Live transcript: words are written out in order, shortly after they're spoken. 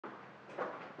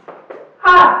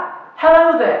Ah,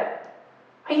 hello there.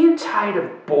 Are you tired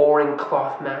of boring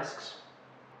cloth masks?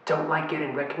 Don't like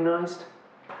getting recognized?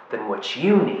 Then what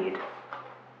you need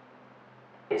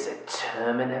is a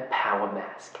terminate power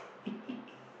mask.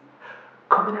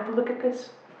 Come and have a look at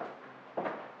this.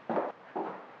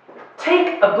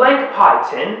 Take a blank pie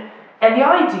tin, and the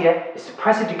idea is to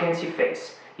press it against your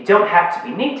face. You don't have to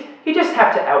be neat, you just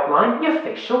have to outline your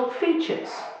facial features.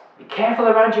 Be careful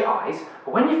around your eyes,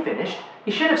 but when you're finished,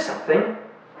 you should have something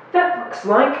that looks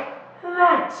like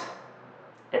that.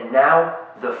 And now,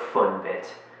 the fun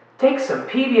bit. Take some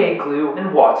PVA glue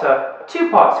and water,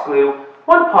 2 parts glue,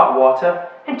 1 part water,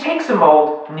 and take some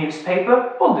old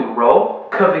newspaper or loo roll,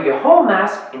 cover your whole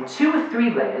mask in 2 or 3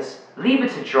 layers, leave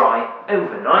it to dry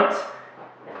overnight,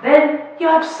 and then you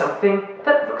have something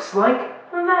that looks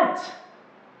like that.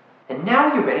 And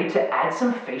now you're ready to add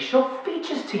some facial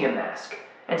features to your mask.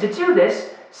 And to do this,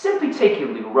 simply take your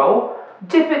loo roll,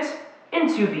 dip it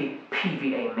into the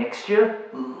PVA mixture,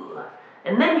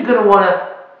 and then you're going to want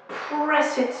to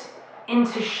press it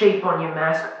into shape on your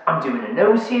mask. I'm doing a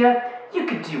nose here. You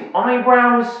could do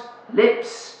eyebrows,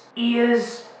 lips,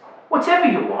 ears, whatever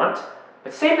you want.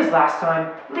 But same as last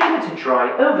time, leave it to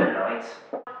dry overnight,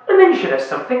 and then you should have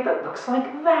something that looks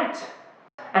like that.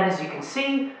 And as you can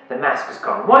see, the mask has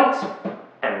gone white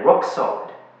and rock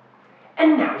solid.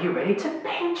 And now you're ready to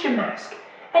paint your mask.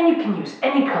 And you can use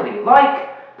any color you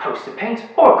like, poster paint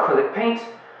or acrylic paint.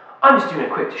 I'm just doing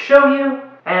it quick to show you,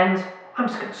 and I'm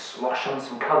just going to slosh on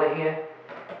some color here.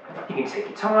 You can take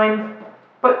your time,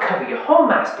 but cover your whole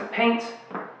mask in paint,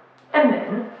 and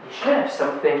then you should have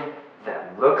something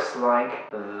that looks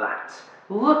like that.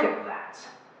 Look at that.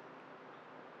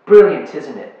 Brilliant,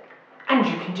 isn't it? And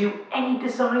you can do any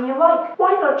design you like.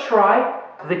 Why not try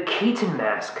the Keaton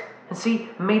mask? And see,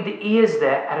 made the ears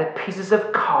there out of pieces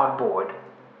of cardboard.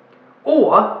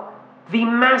 Or the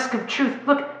Mask of Truth.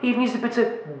 Look, he even used a bit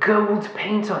of gold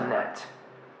paint on that.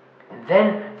 And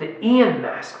then the Ian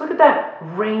mask. Look at that,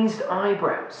 raised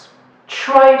eyebrows.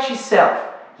 Try it yourself.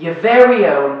 Your very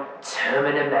own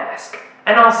Terminator mask.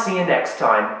 And I'll see you next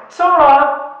time.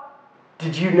 Ta-ra!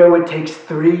 Did you know it takes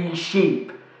 3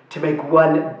 sheep to make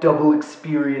 1 double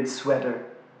experience sweater?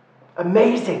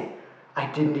 Amazing! I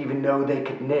didn't even know they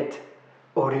could knit.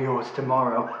 Order yours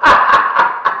tomorrow.